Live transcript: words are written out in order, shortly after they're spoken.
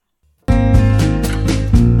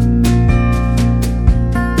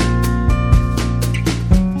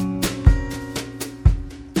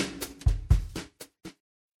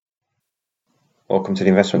Welcome to the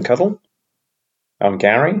Investment Cuddle. I'm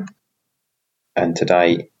Gary, and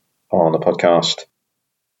today on the podcast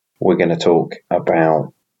we're going to talk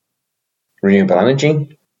about renewable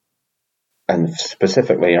energy and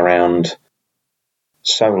specifically around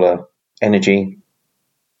solar energy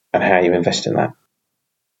and how you invest in that.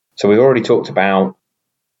 So we've already talked about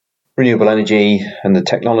renewable energy and the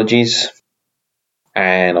technologies,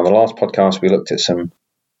 and on the last podcast we looked at some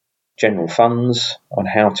general funds on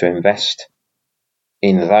how to invest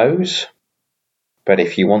in those. But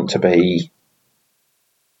if you want to be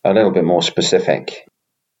a little bit more specific,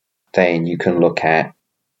 then you can look at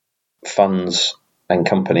funds and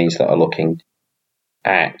companies that are looking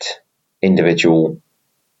at individual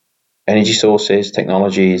energy sources,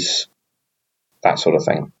 technologies, that sort of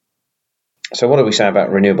thing. So what do we say about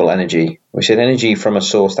renewable energy? We said energy from a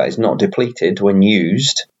source that is not depleted when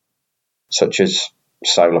used, such as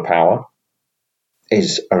solar power,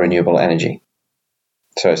 is a renewable energy.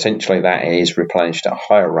 So essentially that is replenished at a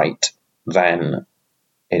higher rate than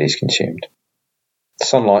it is consumed.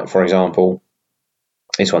 Sunlight, for example,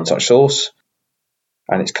 is one such source,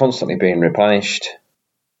 and it's constantly being replenished,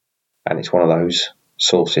 and it's one of those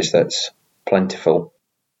sources that's plentiful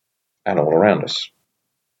and all around us.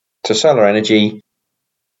 So solar energy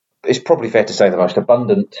is probably fair to say the most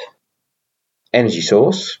abundant energy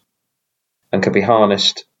source and can be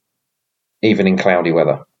harnessed even in cloudy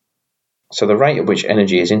weather. So the rate at which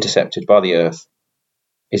energy is intercepted by the Earth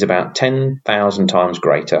is about 10,000 times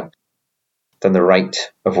greater than the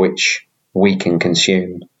rate of which we can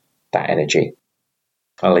consume that energy,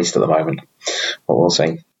 at least at the moment. But we'll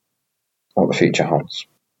see what the future holds.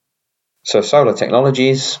 So solar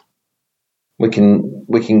technologies, we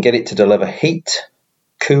can get it to deliver heat,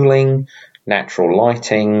 cooling, natural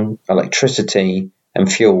lighting, electricity, and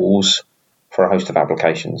fuels for a host of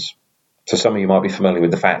applications. So some of you might be familiar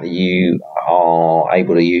with the fact that you are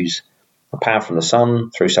able to use the power from the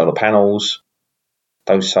sun through solar panels.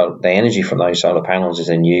 The energy from those solar panels is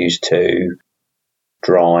then used to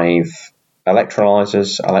drive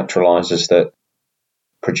electrolyzers that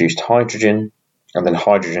produced hydrogen, and then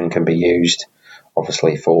hydrogen can be used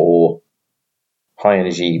obviously for high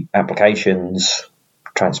energy applications,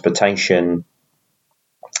 transportation,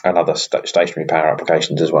 and other stationary power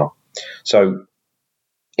applications as well. So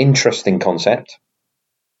interesting concept,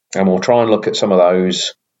 and we'll try and look at some of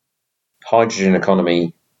those hydrogen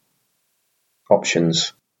economy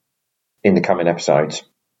options in the coming episodes.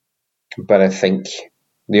 But I think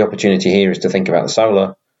the opportunity here is to think about the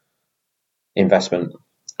solar investment,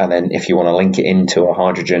 and then if you want to link it into a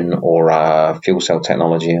hydrogen or a fuel cell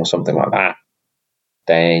technology or something like that,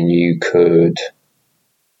 then you could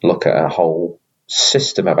look at a whole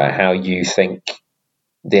system about how you think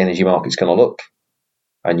the energy market's going to look.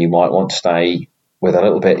 And you might want to stay with a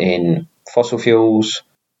little bit in fossil fuels,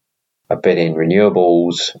 a bit in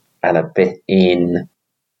renewables, and a bit in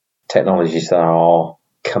technologies that are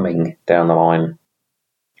coming down the line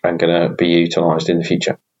and going to be utilised in the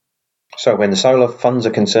future. So where the solar funds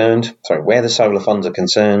are concerned, we're going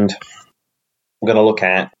to look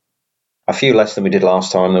at a few less than we did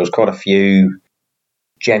last time. There was quite a few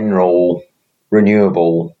general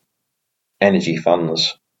renewable energy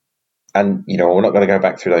funds. And, we're not going to go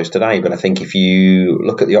back through those today, but I think if you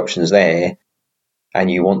look at the options there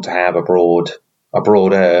and you want to have a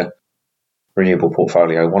broader renewable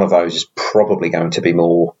portfolio, one of those is probably going to be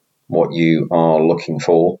more what you are looking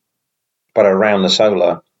for. But around the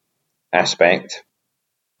solar aspect,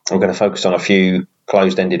 I'm going to focus on a few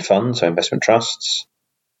closed-ended funds, so investment trusts,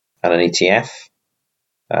 and an ETF.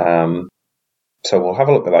 So we'll have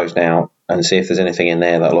a look at those now and see if there's anything in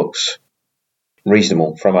there that looks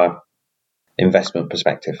reasonable from a investment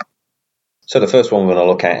perspective. So the first one we're going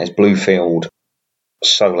to look at is Bluefield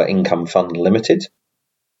Solar Income Fund Limited,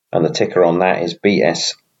 and the ticker on that is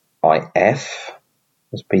BSIF.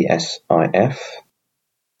 It's BSIF.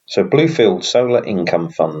 So Bluefield Solar Income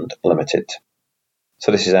Fund Limited.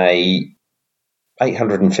 So this is a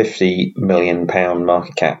 £850 million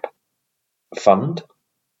market cap fund.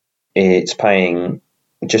 It's paying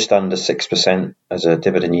just under 6% as a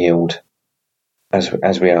dividend yield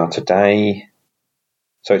as we are today.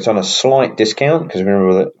 So it's on a slight discount, because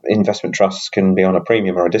remember that investment trusts can be on a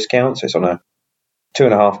premium or a discount. So it's on a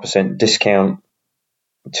 2.5% discount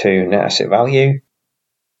to net asset value.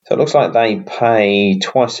 So it looks like they pay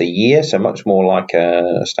twice a year, so much more like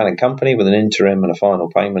a standard company with an interim and a final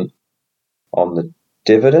payment on the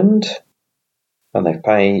dividend. And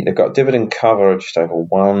they've got dividend cover of just over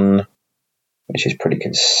 1, which is pretty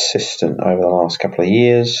consistent over the last couple of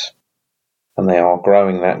years. And they are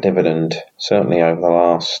growing that dividend, certainly over the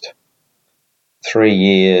last 3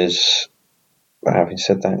 years. But having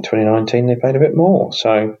said that, in 2019 they paid a bit more.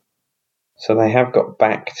 So they have got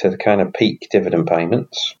back to the kind of peak dividend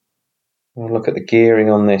payments. We'll look at the gearing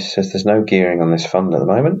on this, as there's no gearing on this fund at the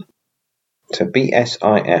moment. So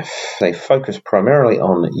BSIF, they focus primarily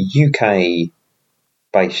on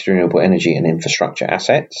UK-based renewable energy and infrastructure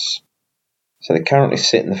assets. So they currently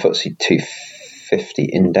sit in the FTSE 250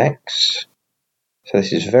 index. So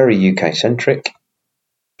this is very UK-centric.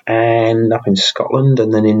 And up in Scotland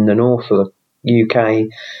and then in the north of the UK,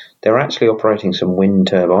 they're actually operating some wind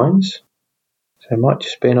turbines. So there might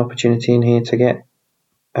just be an opportunity in here to get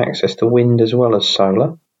access to wind as well as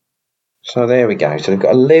solar. So there we go. So they've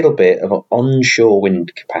got a little bit of onshore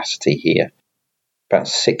wind capacity here, about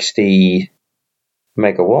 60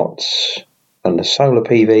 megawatts, and the solar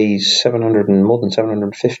PV's more than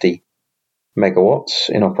 750 megawatts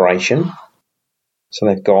in operation. So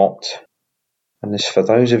they've got, and this for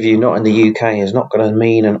those of you not in the UK is not going to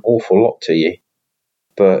mean an awful lot to you,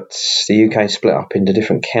 but the UK is split up into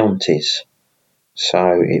different counties.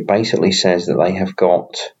 So it basically says that they have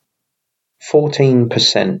got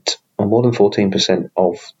 14%, or more than 14%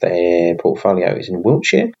 of their portfolio is in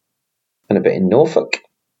Wiltshire and a bit in Norfolk.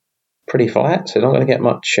 Pretty flat, so not going to get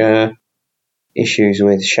much issues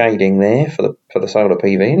with shading there for the solar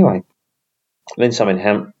PV anyway. And then some in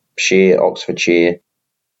Hampshire, Oxfordshire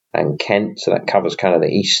and Kent, so that covers kind of the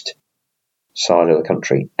east side of the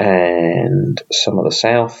country, and some of the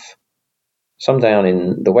south, some down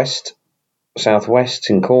in the west, southwest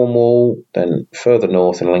in Cornwall, then further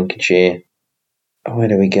north in Lincolnshire. Where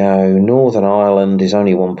do we go? Northern Ireland is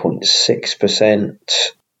only 1.6%,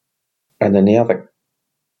 and then the other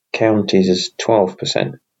counties is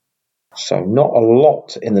 12%. So not a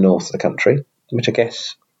lot in the north of the country, which I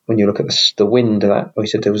guess when you look at the wind of that, we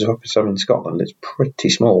said there was some in Scotland, it's pretty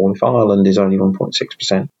small. If Ireland is only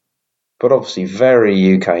 1.6%. But obviously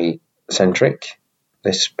very UK-centric,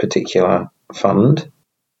 this particular fund.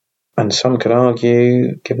 And some could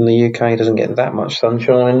argue, given the UK doesn't get that much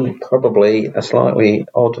sunshine, probably a slightly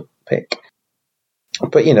odd pick.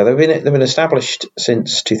 But, you know, they've been established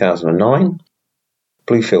since 2009.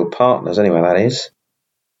 Bluefield Partners, anyway, that is.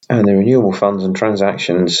 And the renewable funds and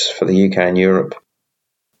transactions for the UK and Europe,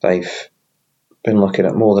 they've been looking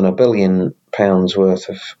at more than £1 billion worth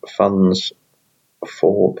of funds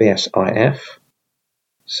for BSIF.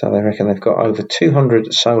 So they reckon they've got over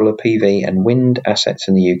 200 solar PV and wind assets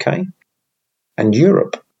in the UK and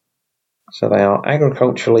Europe. So they are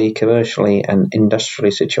agriculturally, commercially and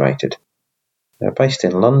industrially situated. They're based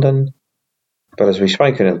in London, but as we've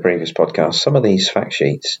spoken in the previous podcast, some of these fact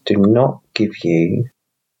sheets do not give you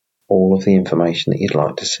all of the information that you'd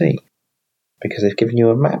like to see, because they've given you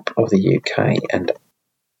a map of the UK, and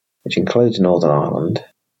which includes Northern Ireland.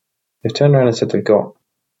 They've turned around and said they've got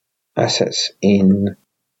assets in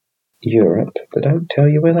Europe, but don't tell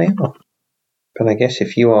you where they are. But I guess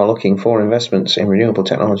if you are looking for investments in renewable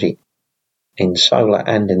technology in solar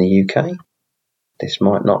and in the UK, this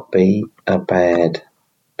might not be a bad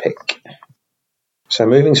pick. So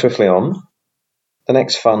moving swiftly on, the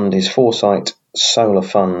next fund is Foresight Solar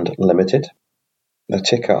Fund Limited. The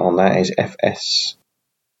ticker on that is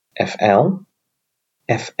FSFL.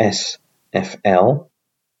 FSFL.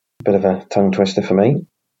 A bit of a tongue twister for me.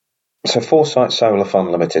 So Foresight Solar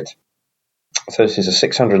Fund Limited. So this is a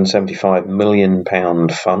 £675 million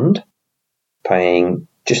fund, paying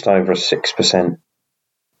just over a 6%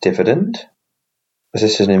 dividend. As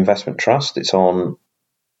this is an investment trust, it's on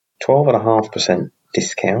 12.5%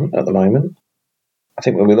 discount at the moment. I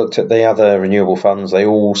think when we looked at the other renewable funds, they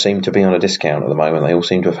all seem to be on a discount at the moment. They all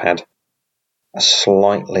seem to have had a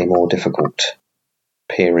slightly more difficult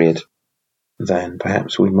period than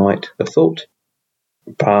perhaps we might have thought.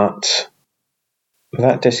 But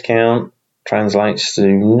that discount translates to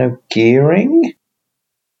no gearing.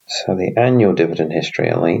 So the annual dividend history,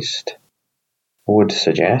 at least, would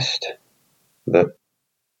suggest that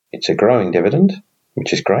it's a growing dividend,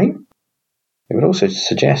 which is great. It would also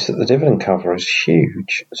suggest that the dividend cover is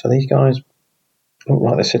huge. So these guys look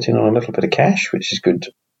like they're sitting on a little bit of cash, which is good.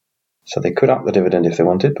 So they could up the dividend if they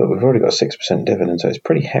wanted, but we've already got a 6% dividend, so it's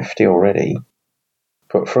pretty hefty already.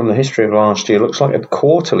 But from the history of last year, it looks like a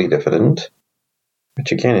quarterly dividend,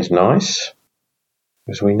 which again is nice,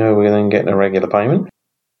 because we know we're then getting a regular payment.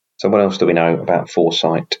 So what else do we know about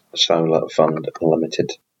Foresight Solar Fund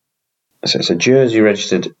Limited? So it's a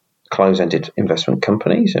Jersey-registered close-ended investment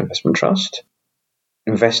company, investment trust,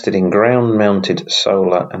 invested in ground-mounted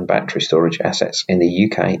solar and battery storage assets in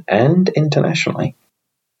the UK and internationally.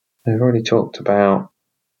 We've already talked about,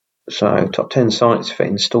 so top 10 sites for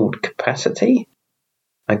installed capacity.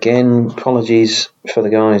 Again, apologies for the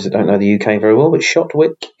guys that don't know the UK very well, but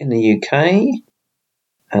Shotwick in the UK,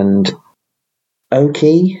 and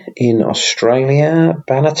Oakey in Australia,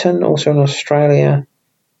 Bannerton also in Australia,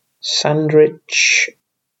 Sandridge,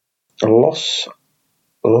 Los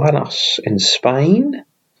Llanos in Spain,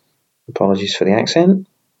 apologies for the accent,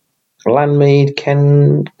 Lanmead,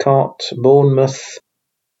 Kencott, Bournemouth,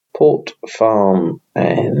 Port Farm,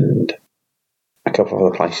 and a couple of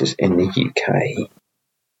other places in the UK.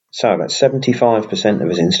 So that's 75% of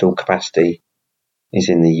its installed capacity is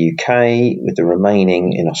in the UK, with the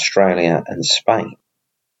remaining in Australia and Spain.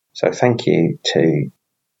 So thank you to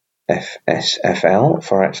FSFL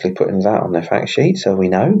for actually putting that on their fact sheet, so we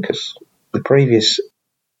know, because the previous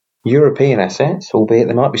European assets, albeit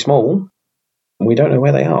they might be small, we don't know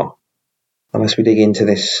where they are unless we dig into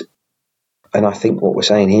this. And I think what we're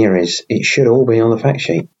saying here is it should all be on the fact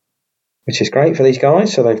sheet, which is great for these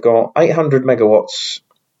guys. So they've got 800 megawatts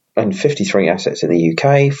and 53 assets in the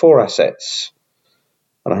UK, 4 assets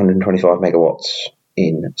and 125 megawatts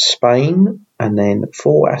in Spain, and then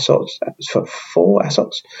 4 assets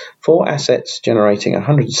generating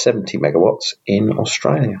 170 megawatts in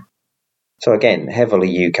Australia. So again,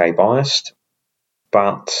 heavily UK biased,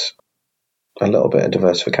 but a little bit of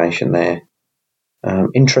diversification there.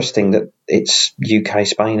 Interesting that it's UK,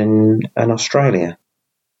 Spain and Australia,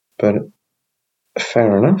 but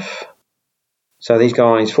fair enough. So these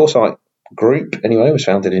guys, Foresight Group anyway, was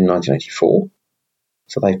founded in 1984.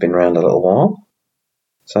 So they've been around a little while.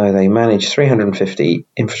 So they manage 350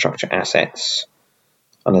 infrastructure assets.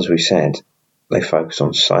 And as we said, they focus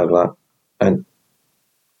on solar and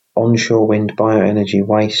onshore wind, bioenergy,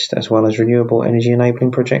 waste, as well as renewable energy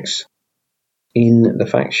enabling projects. In the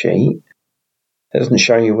fact sheet, it doesn't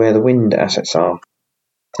show you where the wind assets are.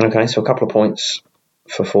 Okay, so a couple of points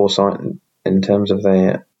for Foresight in terms of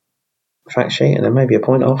their fact sheet, and then maybe a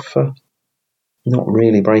point off for not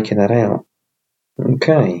really breaking that out.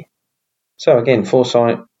 Okay, so again,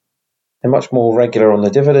 Foresight, they're much more regular on the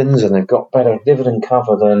dividends, and they've got better dividend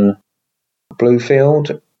cover than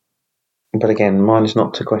Bluefield. But again, mine is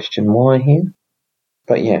not to question why here.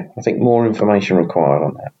 But yeah, I think more information required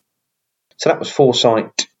on that. So that was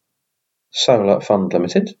Foresight Solar Fund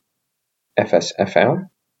Limited, FSFL.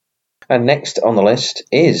 And next on the list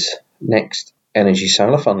is Next Energy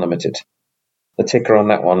Solar Fund Limited. The ticker on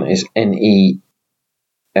that one is NESF.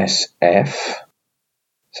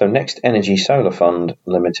 So Next Energy Solar Fund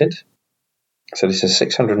Limited. So this is a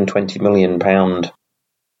 £620 million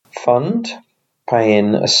fund,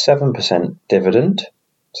 paying a 7% dividend.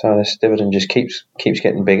 So this dividend just keeps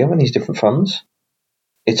getting bigger with these different funds.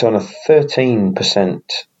 It's on a 13%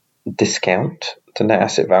 discount to net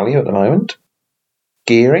asset value at the moment.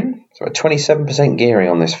 Gearing, so a 27% gearing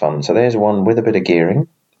on this fund. So there's one with a bit of gearing.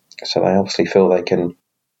 So they obviously feel they can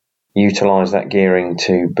utilise that gearing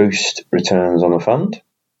to boost returns on the fund.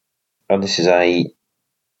 And this is a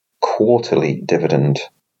quarterly dividend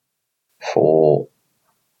for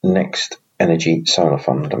Next Energy Solar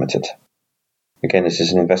Fund Limited. Again, this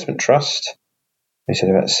is an investment trust. They said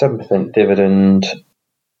about 7% dividend,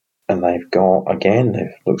 and they've got, again,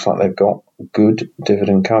 it looks like they've got good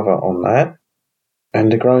dividend cover on that,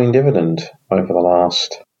 and a growing dividend over the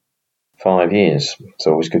last 5 years. It's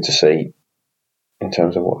always good to see in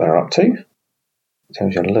terms of what they're up to. It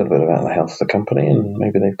tells you a little bit about the health of the company, and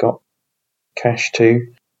maybe they've got cash to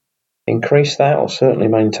increase that or certainly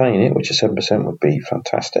maintain it, which a 7% would be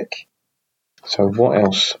fantastic. So what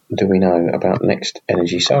else do we know about Next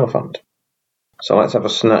Energy Solar Fund? So let's have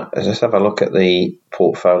a look at the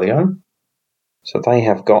portfolio. So they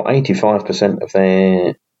have got 85% of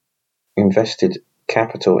their invested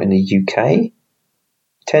capital in the UK,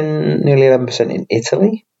 nearly 11% in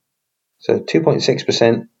Italy. So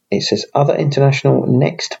 2.6%, it says other international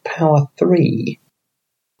Next Power 3.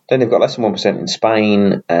 Then they've got less than 1% in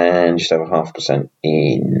Spain and just over 0.5%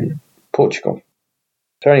 in Portugal.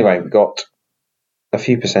 So anyway, we've got a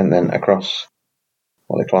few percent then across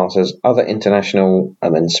what they class as other international,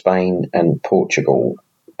 and then Spain and Portugal.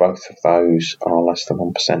 Both of those are less than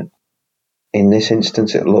 1%. In this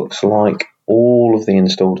instance, it looks like all of the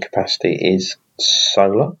installed capacity is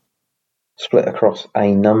solar, split across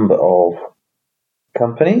a number of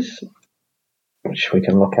companies, which we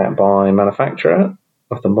can look at by manufacturer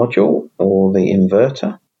of the module or the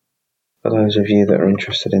inverter. For those of you that are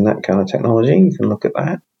interested in that kind of technology, you can look at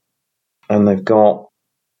that. And they've got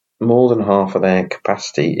more than half of their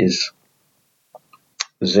capacity is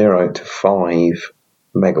 0 to 5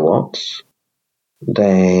 megawatts.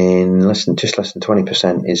 Then less than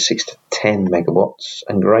 20% is 6 to 10 megawatts,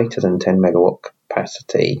 and greater than 10 megawatt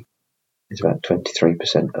capacity is about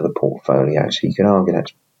 23% of the portfolio. So you can argue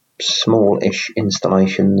that small-ish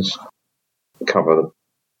installations cover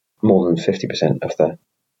more than 50% of the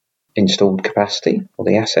installed capacity or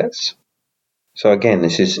the assets. So again,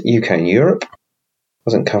 this is UK and Europe.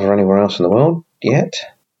 Doesn't cover anywhere else in the world yet.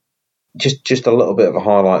 Just a little bit of a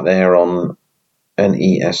highlight there on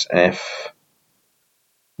NESF,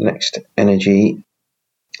 Next Energy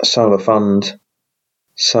Solar Fund.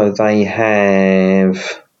 So they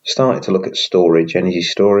have started to look at storage, energy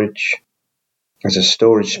storage. There's a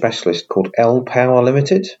storage specialist called L Power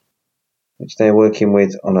Limited, which they're working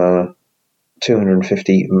with on a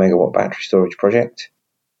 250 megawatt battery storage project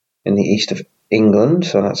in the east of England.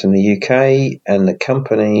 So that's in the UK, and the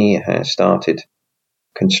company has started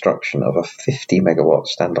construction of a 50 megawatt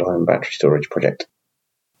standalone battery storage project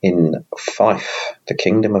in Fife, the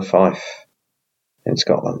Kingdom of Fife in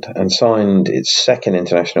Scotland, and signed its second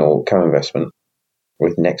international co-investment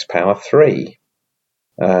with Nextpower 3.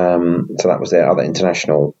 So that was their other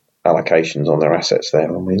international allocations on their assets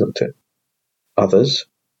there when we looked at others.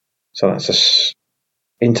 So that's an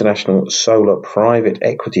international solar private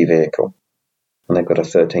equity vehicle, and they've got a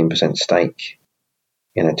 13% stake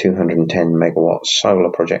in a 210 megawatt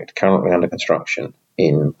solar project currently under construction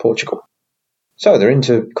in Portugal. So they're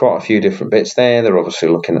into quite a few different bits there. They're obviously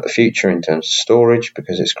looking at the future in terms of storage,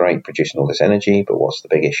 because it's great producing all this energy, but what's the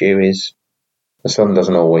big issue is the sun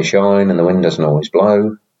doesn't always shine and the wind doesn't always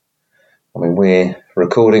blow. I mean, we're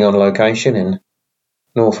recording on location in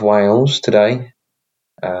North Wales today.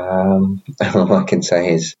 And all I can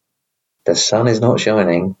say is the sun is not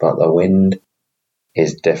shining, but the wind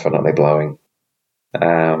is definitely blowing.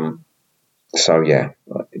 So yeah,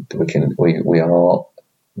 we are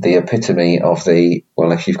the epitome of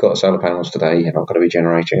well, if you've got solar panels today, you're not going to be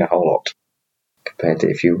generating a whole lot compared to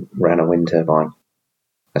if you ran a wind turbine,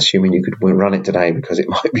 assuming you could run it today, because it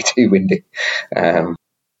might be too windy.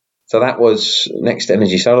 So that was Next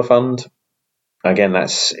Energy Solar Fund. Again,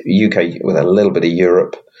 that's UK with a little bit of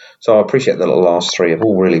Europe. So I appreciate that the last three have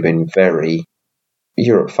all really been very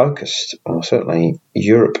Europe focused, or certainly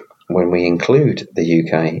Europe when we include the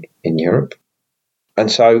UK in Europe. And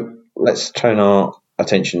so let's turn our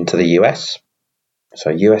attention to the US. So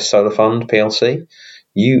US Solar Fund PLC,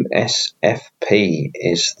 USFP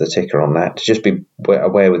is the ticker on that. Just be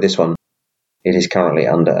aware with this one, it is currently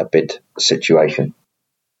under a bid situation,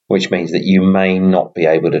 which means that you may not be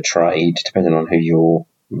able to trade, depending on who your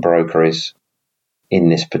broker is, in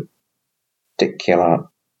this particular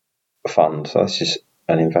fund. So this is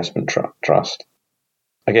an investment trust.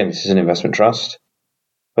 Again, this is an investment trust.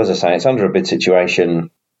 As I say, it's under a bid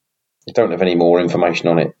situation. I don't have any more information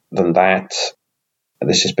on it than that.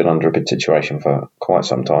 This has been under a bid situation for quite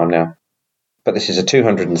some time now. But this is a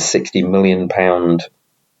 £260 million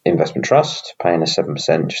investment trust, paying a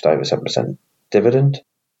 7%, just over 7% dividend.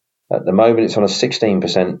 At the moment, it's on a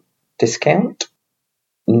 16% discount.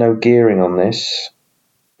 No gearing on this,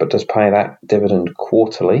 but does pay that dividend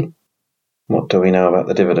quarterly. What do we know about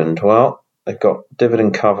the dividend? Well, they've got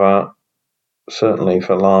dividend cover, certainly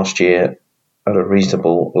for last year, at a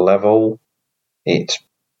reasonable level. It's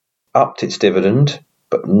upped its dividend,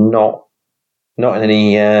 but not in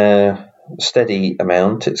any steady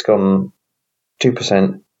amount. It's gone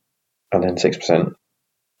 2% and then 6%,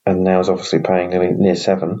 and now is obviously paying near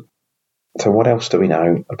 7%. So what else do we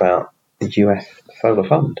know about the US Solar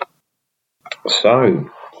Fund? So,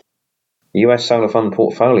 US Solar Fund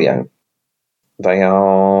portfolio, they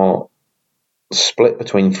are split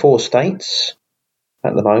between 4 states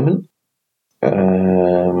at the moment.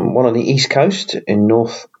 One on the East Coast in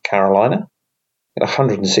North Carolina,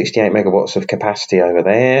 168 megawatts of capacity over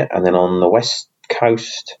there. And then on the West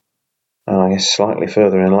Coast, I guess slightly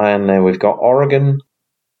further inland there, we've got Oregon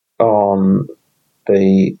on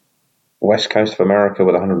the West Coast of America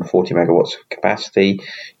with 140 megawatts of capacity,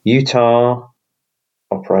 Utah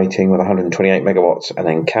operating with 128 megawatts, and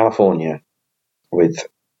then California with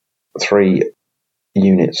 3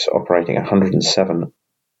 units operating 107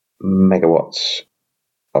 megawatts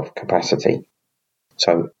of capacity.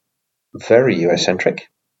 So very US-centric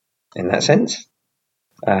in that sense.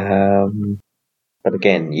 But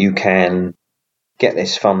again, you can get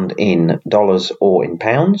this fund in dollars or in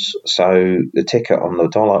pounds. So the ticker on the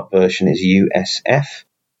dollar version is USF,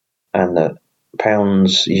 and the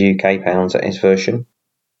pounds, UK pounds, that is version,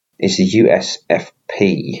 is the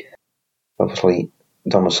USFP, obviously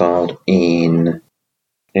domiciled in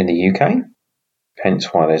the UK,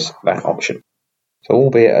 hence why there's that option. So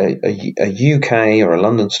albeit a UK or a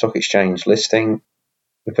London Stock Exchange listing,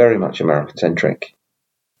 very much American-centric,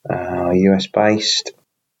 US-based,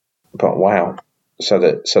 but wow. So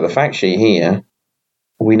the fact sheet here,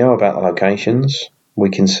 we know about the locations.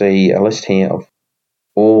 We can see a list here of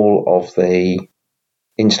all of the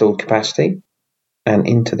installed capacity and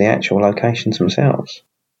into the actual locations themselves.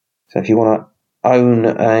 So if you want to own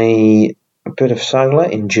a bit of solar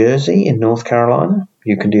in Jersey, in North Carolina,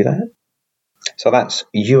 you can do that. So that's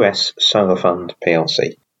US Solar Fund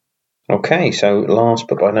PLC. Okay, so last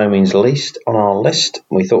but by no means least on our list,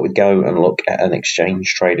 we thought we'd go and look at an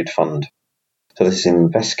exchange-traded fund. So this is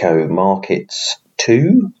Invesco Markets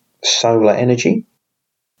 2 Solar Energy.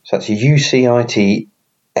 So that's UCITS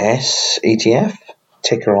ETF.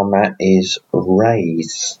 Ticker on that is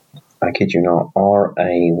RAYS. I kid you not,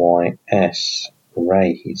 RAYS.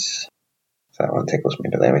 RAYS. So that one tickles me,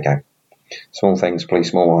 but there we go. Small things please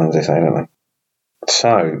small minds, they say, don't they?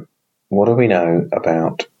 So, what do we know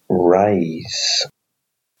about RAYS?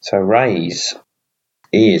 So RAYS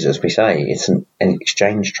is, as we say, it's an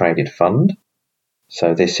exchange-traded fund.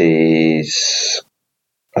 So this is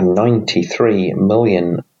a $93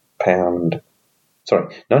 million fund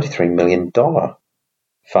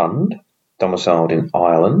domiciled in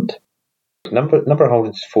Ireland. Number of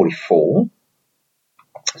holdings is 44.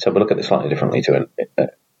 So we'll look at this slightly differently to an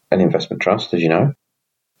investment trust, as you know.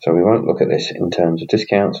 So we won't look at this in terms of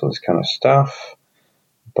discounts or this kind of stuff,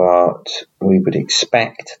 but we would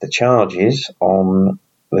expect the charges on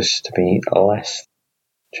this to be less.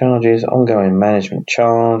 Charges, ongoing management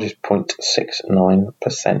charge is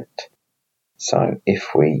 0.69%. So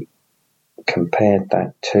if we compared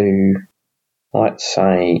that to, let's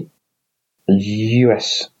say,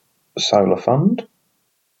 US Solar Fund,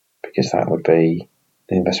 because that would be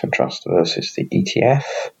the investment trust versus the ETF.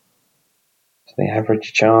 So the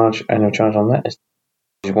average charge, annual charge on that is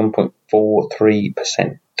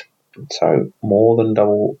 1.43%. So more than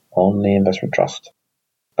double on the investment trust.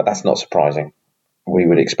 But that's not surprising. We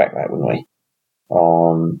would expect that, wouldn't we?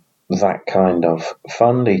 On that kind of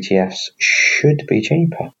fund, ETFs should be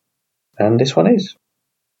cheaper. And this one is.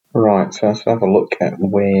 Right, so let's have a look at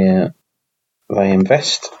where they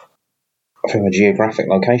invest from a geographic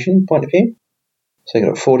location point of view. So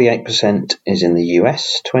you've got 48% is in the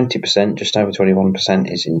US, 20%, just over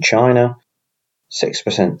 21% is in China,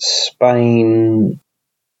 6% Spain,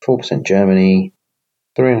 4% Germany,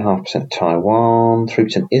 3.5% Taiwan,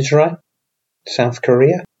 3% Israel, South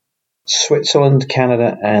Korea, Switzerland,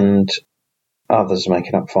 Canada, and others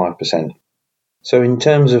making up 5%. So in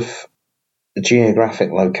terms of the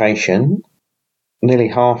geographic location, nearly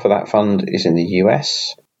half of that fund is in the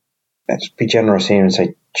US. Let's be generous here and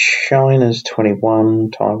say China's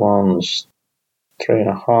 21, Taiwan's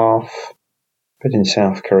 3.5, but in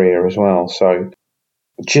South Korea as well. So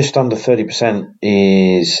just under 30%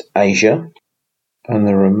 is Asia, and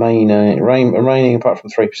the remaining apart from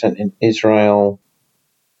 3% in Israel,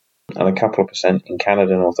 and a couple of percent in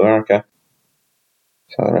Canada and North America.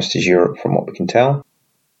 So the rest is Europe from what we can tell.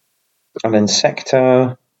 And then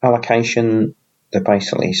sector allocation, they're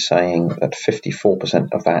basically saying that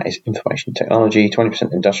 54% of that is information technology,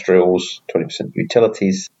 20% industrials, 20%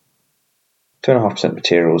 utilities, 2.5%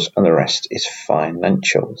 materials, and the rest is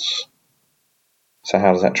financials. So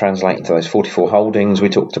how does that translate into those 44 holdings we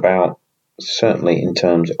talked about? Certainly in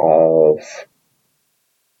terms of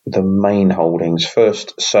the main holdings.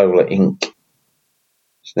 First, Solar Inc.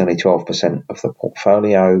 It's nearly 12% of the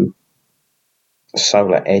portfolio.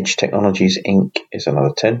 Solar Edge Technologies Inc. is another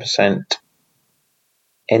 10%.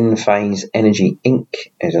 Enphase Energy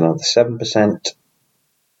Inc. is another 7%.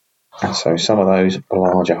 And so some of those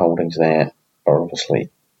larger holdings there are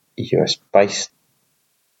obviously US based.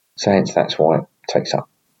 So hence that's why it takes up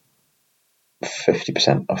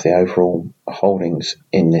 50% of the overall holdings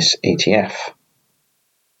in this ETF.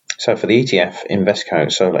 So for the ETF,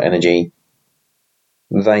 Invesco Solar Energy,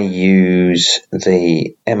 they use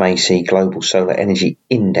the MAC Global Solar Energy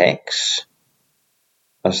Index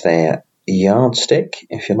as their yardstick,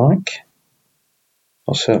 if you like.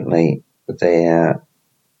 Or certainly so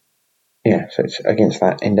it's against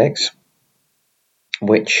that index,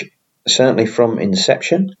 which certainly from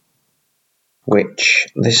inception, which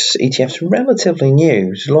this ETF's relatively new. It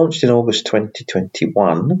was launched in August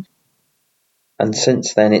 2021, and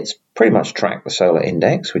since then it's pretty much tracked the solar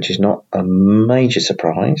index, which is not a major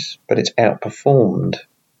surprise, but it's outperformed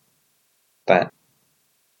that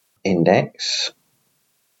index.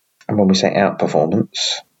 And when we say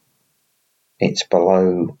outperformance, it's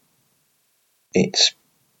below its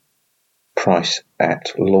price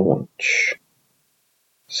at launch.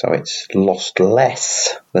 So it's lost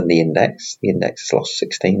less than the index. The index has lost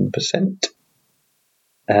 16%,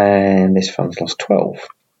 and this fund's lost 12%.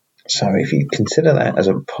 So if you consider that as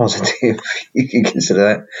a positive, you can consider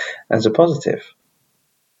that as a positive.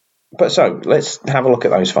 But so let's have a look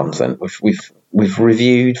at those funds then. We've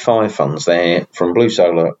reviewed 5 funds there, from Blue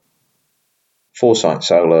Solar, Foresight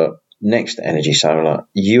Solar, Next Energy Solar,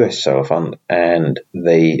 US Solar Fund, and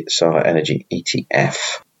the Solar Energy ETF.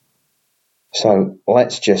 So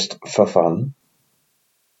let's just, for fun,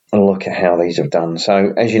 look at how these have done.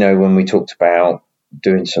 So as you know, when we talked about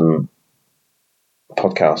doing some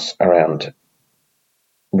podcasts around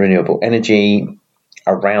renewable energy,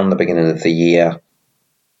 around the beginning of the year,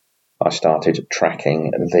 I started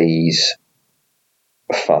tracking these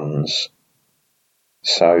funds.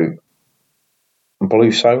 So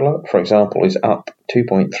Blue Solar, for example, is up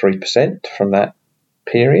 2.3% from that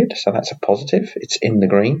period, so that's a positive. It's in the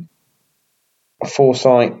green.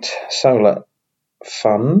 Foresight Solar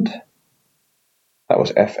Fund, that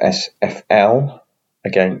was FSFL,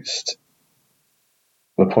 against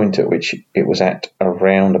the point at which it was at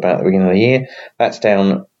around about the beginning of the year. That's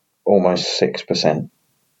down almost 6%.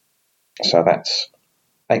 So that's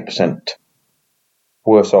 8%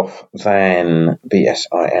 worse off than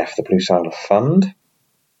BSIF, the Blue Solar Fund.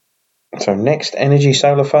 So Next Energy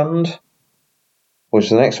Solar Fund was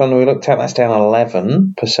the next one we looked at. That's down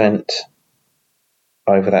 11%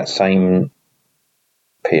 over that same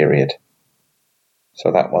period.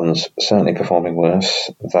 So that one's certainly performing worse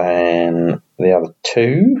than the other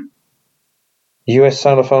two. US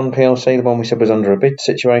Solar Fund PLC, the one we said was under a bid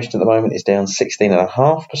situation at the moment, is down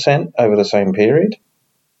 16.5% over the same period.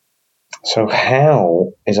 So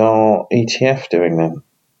how is our ETF doing then?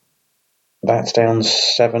 That's down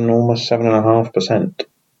almost 7.5%.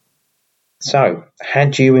 So,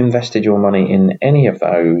 had you invested your money in any of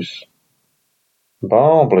those,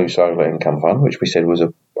 bar Blue Solar Income Fund, which we said was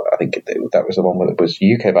I think that was the one that was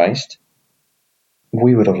UK based,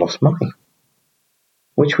 we would have lost money,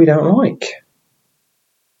 which we don't like.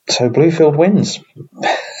 So Bluefield wins.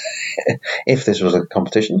 If this was a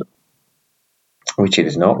competition, which it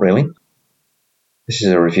is not really. This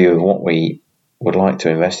is a review of what we would like to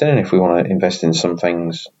invest in, and if we want to invest in some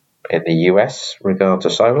things in the US regard to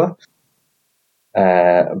solar,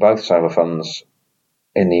 both solar funds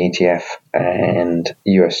in the ETF and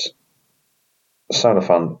US Solar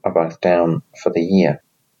Fund are both down for the year.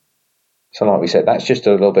 So like we said, that's just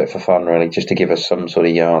a little bit for fun really, just to give us some sort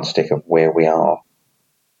of yardstick of where we are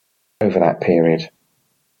over that period.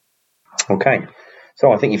 Okay,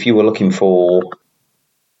 so I think if you were looking for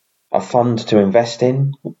a fund to invest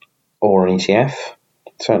in or an ETF,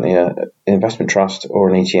 certainly an investment trust or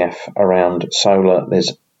an ETF around solar,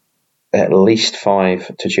 there's at least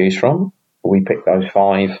 5 to choose from. We picked those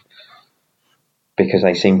 5 because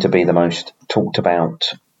they seem to be the most talked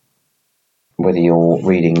about, whether you're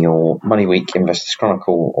reading your Money Week, Investors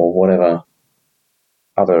Chronicle, or whatever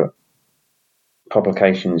other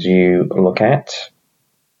publications you look at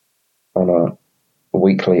on a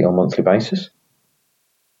weekly or monthly basis.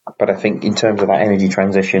 But I think in terms of that energy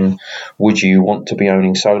transition, would you want to be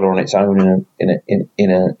owning solar on its own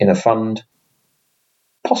in a fund?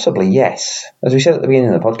 Possibly, yes. As we said at the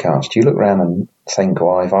beginning of the podcast, you look around and think,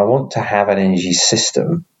 well, if I want to have an energy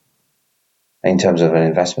system in terms of an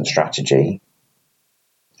investment strategy,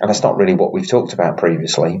 and that's not really what we've talked about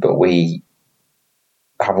previously, but we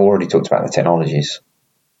have already talked about the technologies,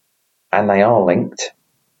 and they are linked,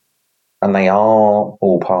 and they are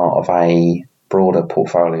all part of a broader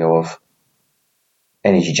portfolio of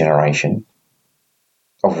energy generation,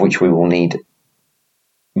 of which we will need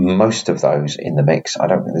most of those in the mix. I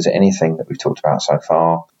don't think there's anything that we've talked about so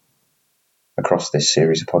far across this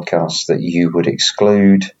series of podcasts that you would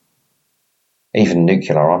exclude. Even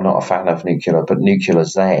nuclear, I'm not a fan of nuclear, but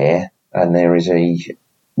nuclear's there, and there is a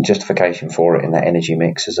justification for it in that energy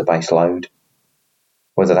mix as a base load.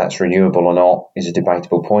 Whether that's renewable or not is a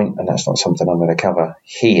debatable point, and that's not something I'm going to cover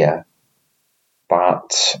here.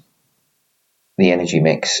 But the energy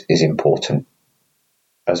mix is important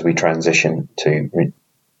as we transition to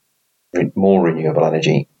more renewable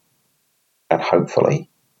energy and hopefully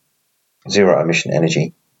zero emission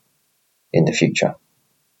energy in the future,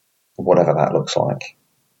 whatever that looks like.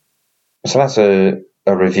 So that's a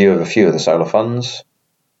review of a few of the solar funds.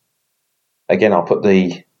 Again, I'll put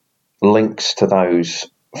the links to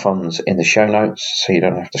those funds in the show notes so you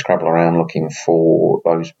don't have to scrabble around looking for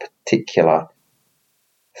those particular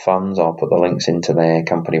funds. I'll put the links into their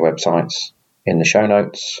company websites in the show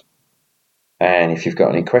notes. And if you've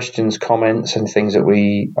got any questions, comments, and things that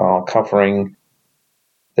we are covering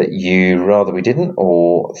that you'd rather we didn't,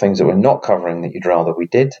 or things that we're not covering that you'd rather we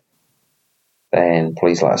did, then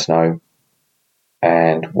please let us know.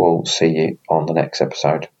 And we'll see you on the next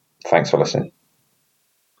episode. Thanks for listening.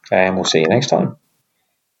 And we'll see you next time.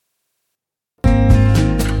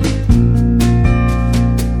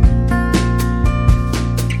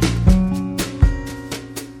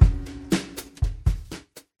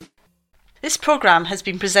 This programme has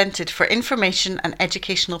been presented for information and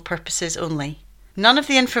educational purposes only. None of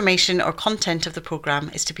the information or content of the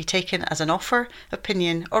programme is to be taken as an offer,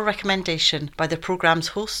 opinion or recommendation by the programme's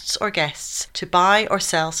hosts or guests to buy or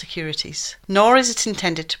sell securities, nor is it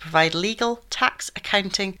intended to provide legal, tax,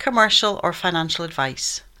 accounting, commercial or financial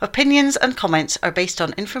advice. Opinions and comments are based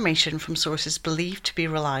on information from sources believed to be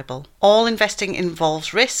reliable. All investing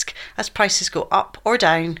involves risk as prices go up or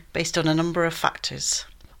down based on a number of factors.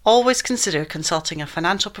 Always consider consulting a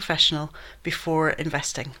financial professional before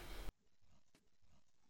investing.